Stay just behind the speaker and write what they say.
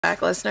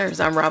Back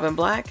listeners, I'm Robin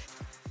Black,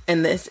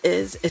 and this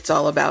is It's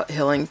All About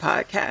Healing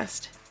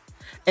podcast.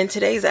 In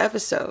today's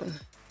episode,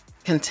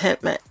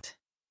 contentment.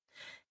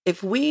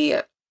 If we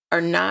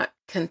are not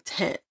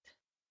content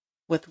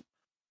with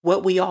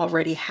what we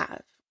already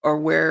have or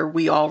where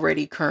we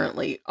already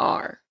currently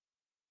are,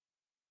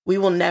 we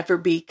will never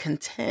be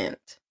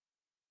content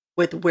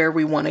with where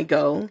we want to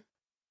go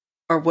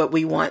or what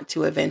we want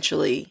to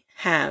eventually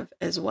have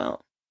as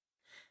well.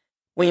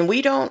 When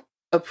we don't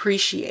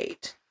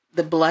appreciate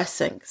the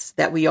blessings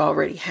that we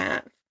already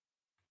have,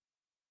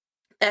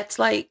 that's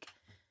like,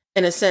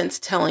 in a sense,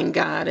 telling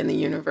God and the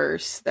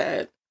universe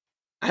that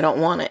I don't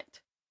want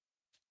it.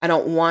 I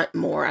don't want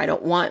more. I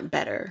don't want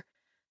better,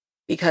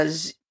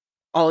 because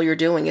all you're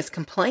doing is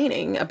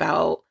complaining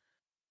about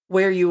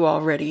where you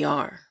already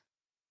are,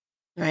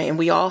 right? And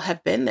we all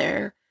have been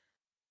there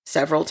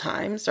several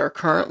times, or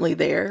currently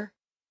there.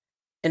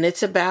 And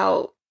it's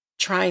about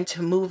trying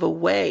to move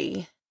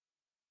away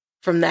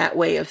from that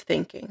way of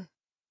thinking,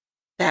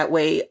 that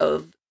way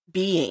of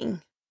being,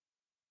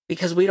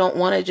 because we don't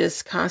want to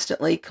just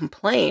constantly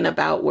complain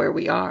about where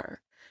we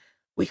are.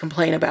 We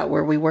complain about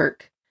where we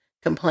work,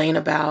 complain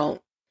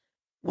about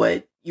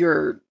what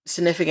your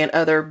significant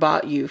other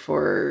bought you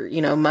for,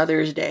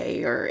 Mother's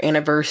Day or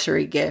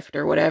anniversary gift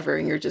or whatever.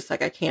 And you're just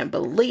like, I can't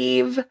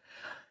believe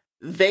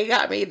they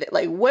got me.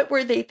 Like, what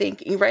were they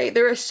thinking, right?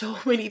 There are so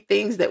many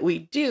things that we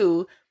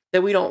do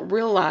that we don't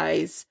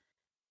realize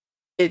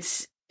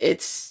it's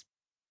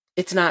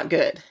not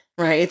good,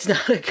 right? It's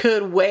not a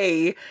good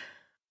way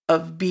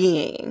of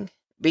being,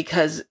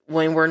 because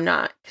when we're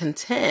not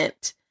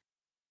content,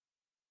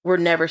 we're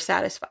never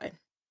satisfied.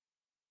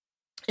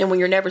 And when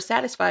you're never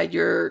satisfied,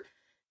 you're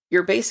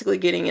basically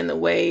getting in the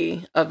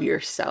way of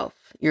yourself.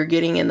 You're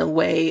getting in the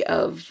way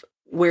of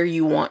where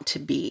you want to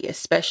be,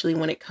 especially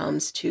when it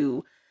comes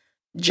to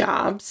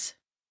jobs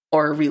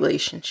or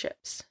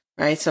relationships,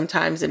 right?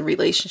 Sometimes in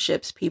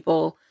relationships,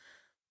 people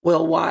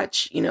will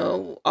watch,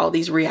 all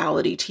these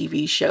reality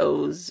TV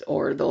shows,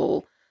 or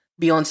they'll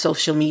be on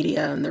social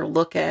media and they'll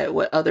look at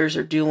what others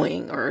are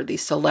doing, or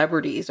these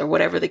celebrities, or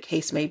whatever the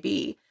case may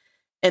be.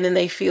 And then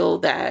they feel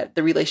that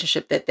the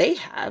relationship that they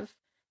have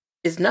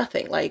is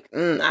nothing. Like,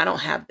 I don't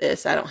have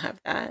this, I don't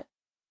have that.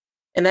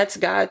 And that's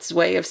God's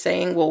way of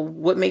saying, well,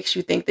 what makes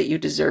you think that you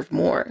deserve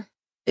more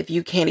if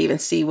you can't even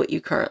see what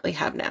you currently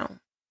have now?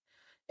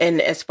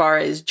 And as far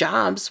as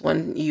jobs,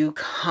 when you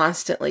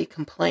constantly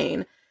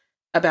complain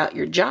about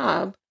your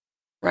job,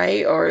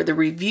 right, or the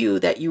review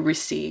that you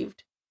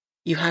received,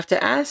 you have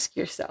to ask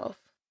yourself,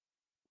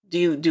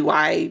 do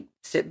I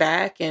sit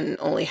back and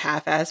only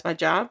half-ass my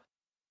job?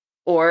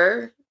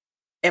 Or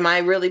am I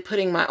really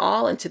putting my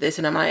all into this?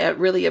 And am I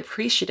really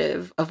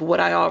appreciative of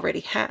what I already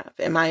have?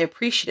 Am I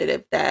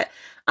appreciative that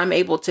I'm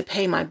able to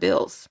pay my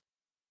bills?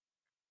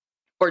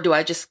 Or do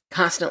I just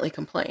constantly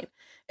complain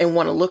and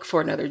want to look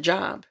for another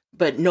job,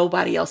 but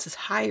nobody else is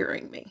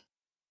hiring me?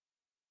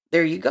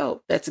 There you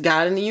go. That's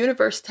God in the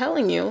universe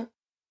telling you,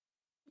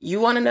 you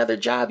want another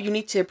job, you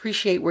need to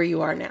appreciate where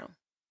you are now.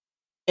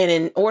 And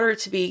in order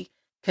to be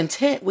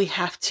content, we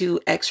have to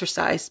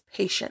exercise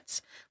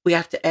patience. We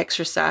have to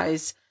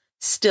exercise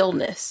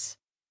stillness,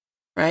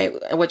 right?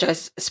 Which I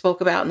spoke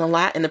about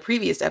in the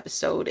previous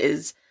episode,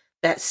 is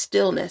that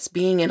stillness,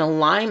 being in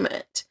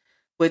alignment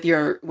with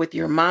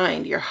your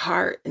mind, your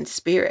heart, and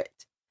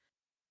spirit.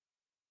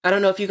 I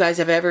don't know if you guys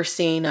have ever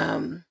seen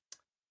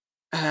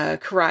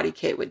Karate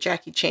Kid with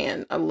Jackie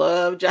Chan. I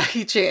love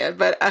Jackie Chan,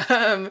 but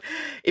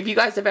if you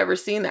guys have ever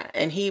seen that,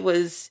 and he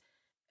was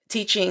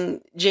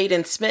teaching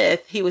Jaden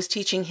Smith, he was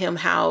teaching him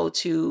how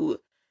to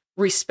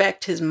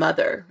respect his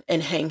mother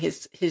and hang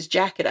his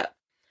jacket up,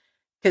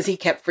 because he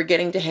kept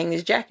forgetting to hang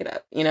his jacket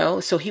up,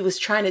 So he was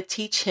trying to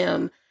teach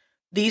him,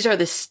 these are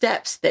the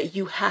steps that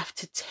you have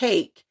to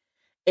take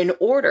in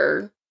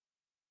order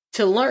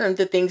to learn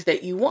the things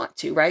that you want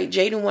to, right?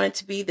 Jaden wanted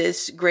to be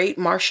this great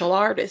martial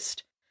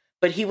artist,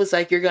 but he was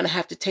like, you're going to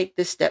have to take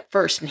this step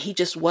first. And he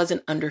just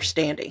wasn't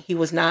understanding. He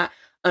was not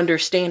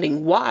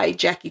understanding why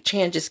Jackie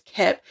Chan just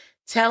kept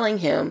telling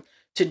him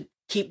to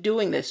keep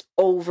doing this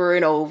over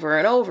and over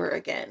and over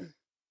again.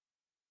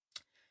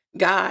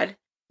 God,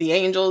 the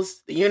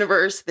angels, the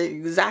universe, the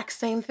exact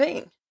same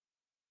thing.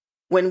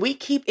 When we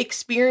keep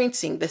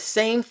experiencing the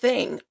same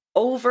thing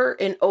over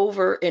and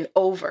over and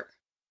over,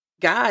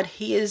 God,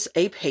 he is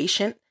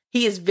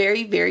He is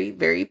very, very,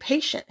 very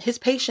patient. His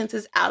patience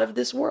is out of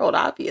this world,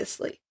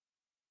 obviously.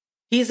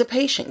 He's a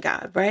patient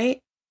God,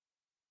 right?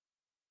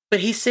 But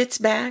he sits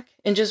back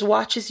and just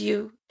watches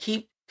you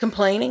keep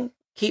complaining,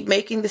 keep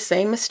making the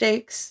same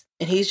mistakes.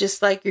 And he's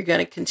just like, you're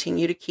going to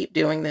continue to keep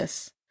doing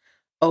this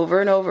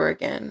over and over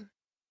again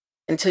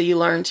until you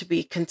learn to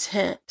be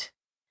content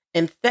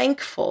and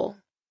thankful,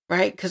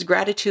 right? Because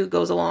gratitude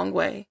goes a long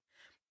way.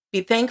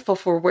 Be thankful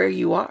for where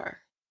you are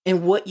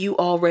and what you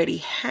already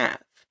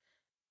have,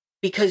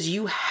 because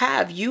you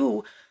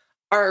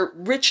are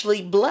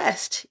richly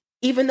blessed,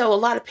 even though a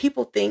lot of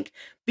people think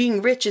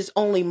being rich is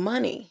only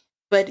money,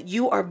 but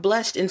you are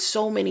blessed in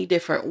so many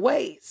different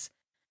ways.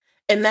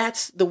 And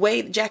that's the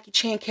way Jackie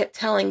Chan kept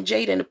telling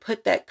Jaden to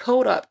put that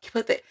coat up,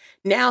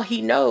 now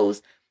he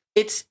knows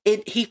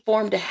he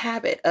formed a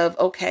habit of,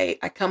 okay,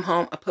 I come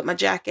home, I put my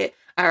jacket,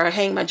 or I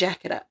hang my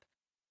jacket up.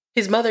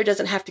 His mother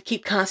doesn't have to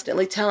keep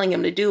constantly telling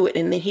him to do it.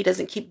 And then he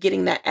doesn't keep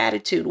getting that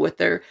attitude with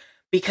her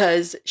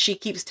because she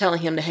keeps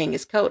telling him to hang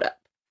his coat up.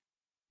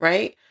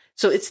 Right?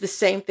 So it's the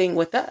same thing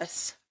with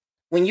us.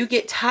 When you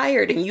get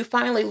tired and you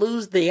finally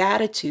lose the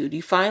attitude,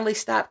 you finally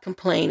stop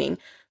complaining,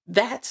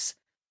 that's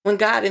when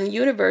God in the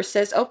universe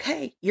says,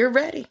 okay, you're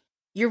ready.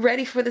 You're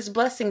ready for this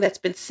blessing that's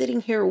been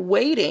sitting here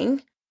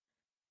waiting.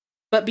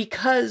 But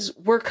because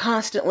we're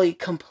constantly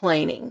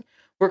complaining,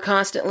 we're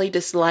constantly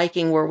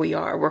disliking where we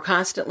are, we're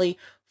constantly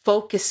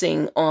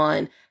focusing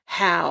on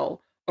how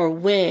or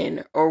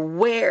when or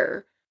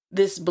where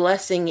this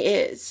blessing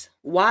is,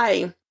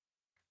 why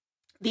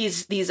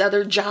these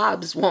other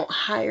jobs won't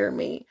hire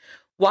me,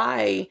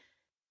 why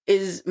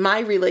is my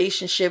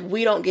relationship,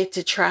 we don't get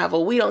to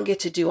travel, we don't get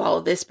to do all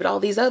of this, but all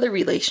these other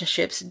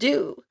relationships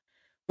do.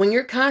 When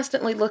you're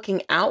constantly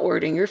looking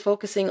outward and you're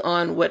focusing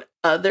on what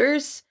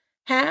others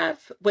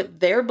have, what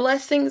their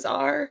blessings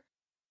are,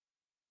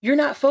 you're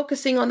not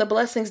focusing on the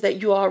blessings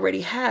that you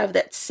already have,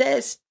 that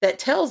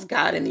tells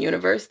God in the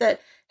universe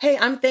that, hey,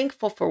 I'm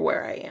thankful for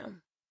where I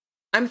am.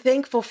 I'm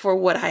thankful for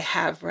what I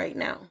have right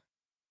now.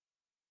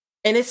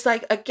 And it's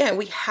like, again,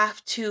 we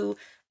have to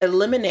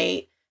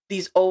eliminate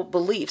these old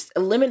beliefs,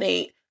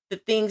 eliminate the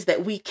things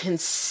that we can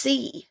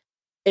see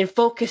and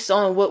focus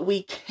on what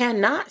we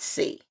cannot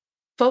see.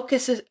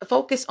 Focus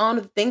on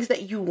the things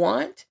that you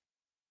want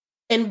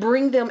and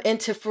bring them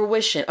into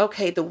fruition.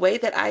 Okay, the way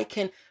that I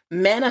can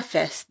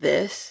manifest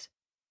this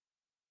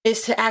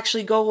is to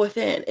actually go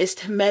within, is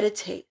to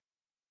meditate,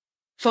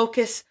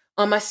 focus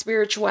on my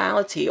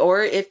spirituality,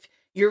 or if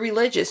you're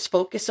religious,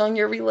 focus on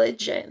your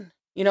religion.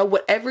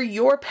 Whatever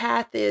your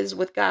path is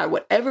with God,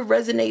 whatever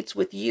resonates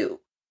with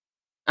you.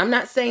 I'm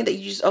not saying that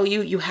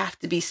you have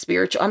to be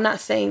spiritual. I'm not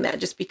saying that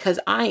just because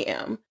I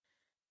am.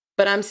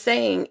 But I'm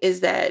saying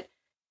is that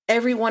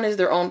everyone is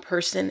their own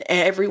person and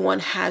everyone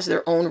has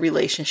their own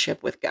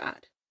relationship with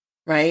God,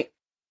 right?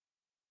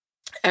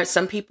 And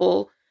some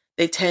people,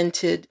 they tend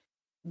to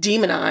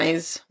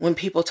demonize when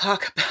people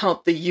talk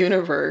about the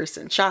universe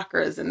and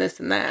chakras and this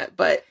and that,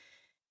 but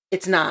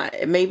it's not.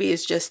 Maybe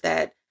it's just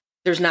that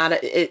there's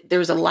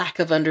a lack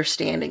of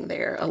understanding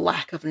there, a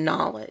lack of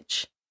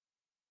knowledge.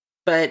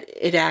 But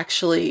it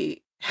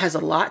actually has a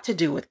lot to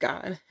do with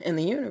God and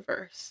the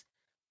universe.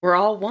 We're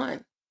all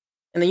one.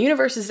 And the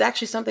universe is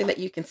actually something that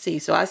you can see.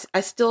 So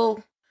I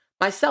still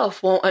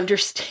myself won't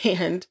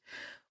understand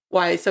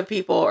why some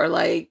people are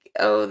like,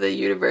 oh, the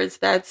universe,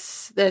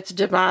 that's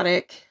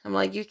demonic. I'm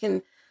like, you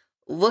can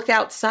look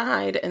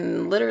outside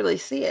and literally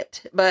see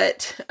it.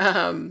 But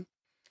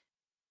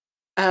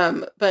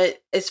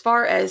as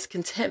far as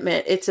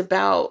contentment, it's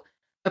about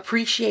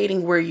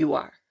appreciating where you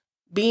are,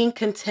 being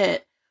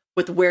content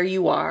with where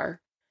you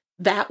are.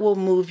 That will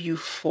move you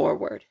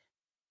forward.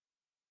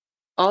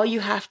 All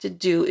you have to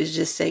do is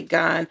just say,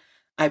 God,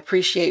 I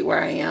appreciate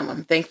where I am.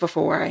 I'm thankful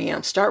for where I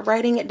am. Start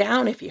writing it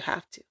down if you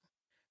have to.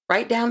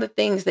 Write down the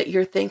things that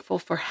you're thankful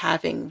for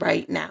having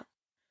right now.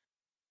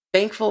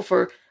 Thankful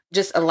for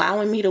just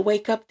allowing me to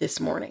wake up this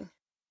morning.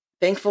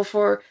 Thankful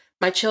for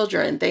my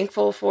children.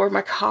 Thankful for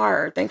my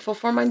car. Thankful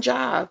for my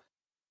job.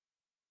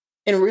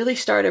 And really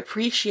start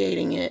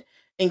appreciating it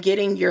and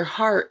getting your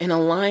heart in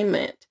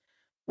alignment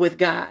with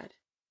God.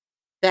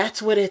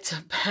 That's what it's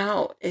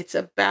about. It's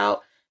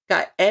about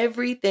God.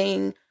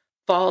 Everything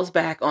falls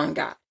back on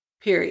God,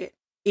 period.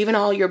 Even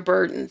all your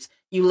burdens,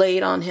 you lay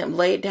it on him,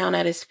 lay it down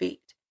at his feet.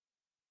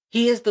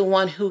 He is the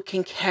one who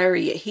can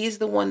carry it. He's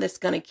the one that's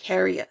going to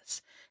carry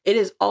us. It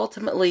is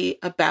ultimately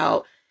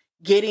about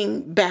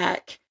getting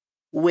back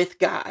with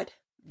God.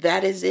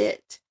 That is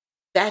it.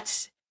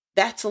 That's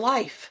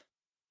life.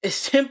 As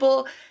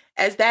simple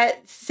as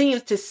that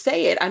seems to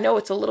say it, I know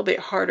it's a little bit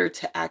harder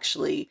to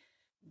actually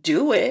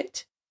do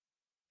it,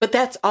 but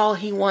that's all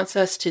he wants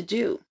us to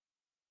do.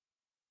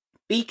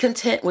 Be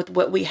content with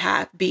what we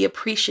have. Be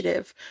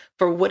appreciative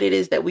for what it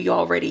is that we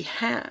already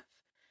have.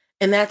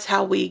 And that's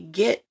how we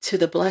get to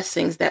the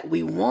blessings that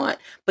we want.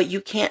 But you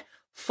can't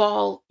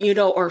fall,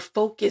 or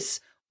focus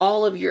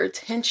all of your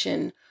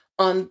attention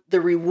on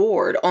the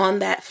reward, on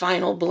that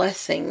final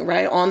blessing,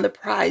 right? On the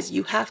prize.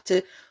 You have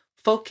to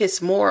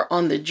focus more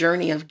on the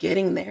journey of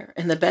getting there.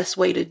 And the best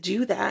way to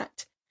do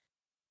that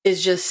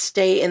is just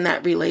stay in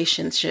that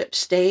relationship,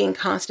 stay in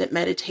constant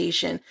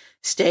meditation,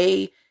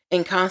 stay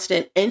in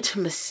constant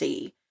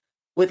intimacy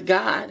with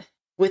God,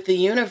 with the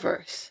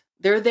universe.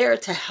 They're there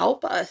to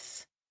help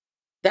us.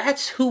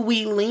 That's who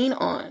we lean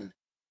on.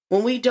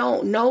 When we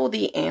don't know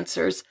the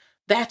answers,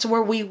 that's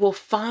where we will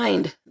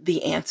find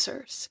the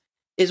answers,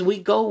 is we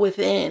go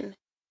within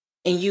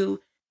and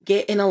you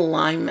get in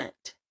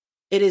alignment.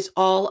 It is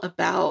all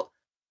about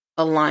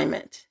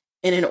alignment.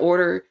 And in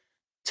order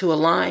to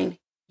align,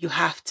 you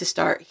have to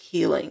start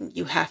healing.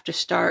 You have to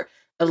start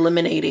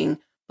eliminating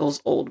those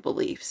old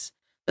beliefs.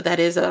 But that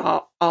is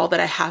all that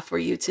I have for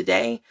you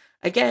today.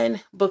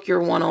 Again, book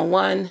your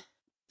one-on-one,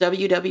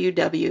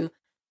 www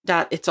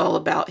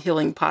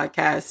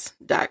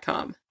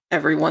www.itsallabouthealingpodcast.com.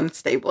 Everyone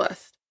stay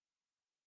blessed.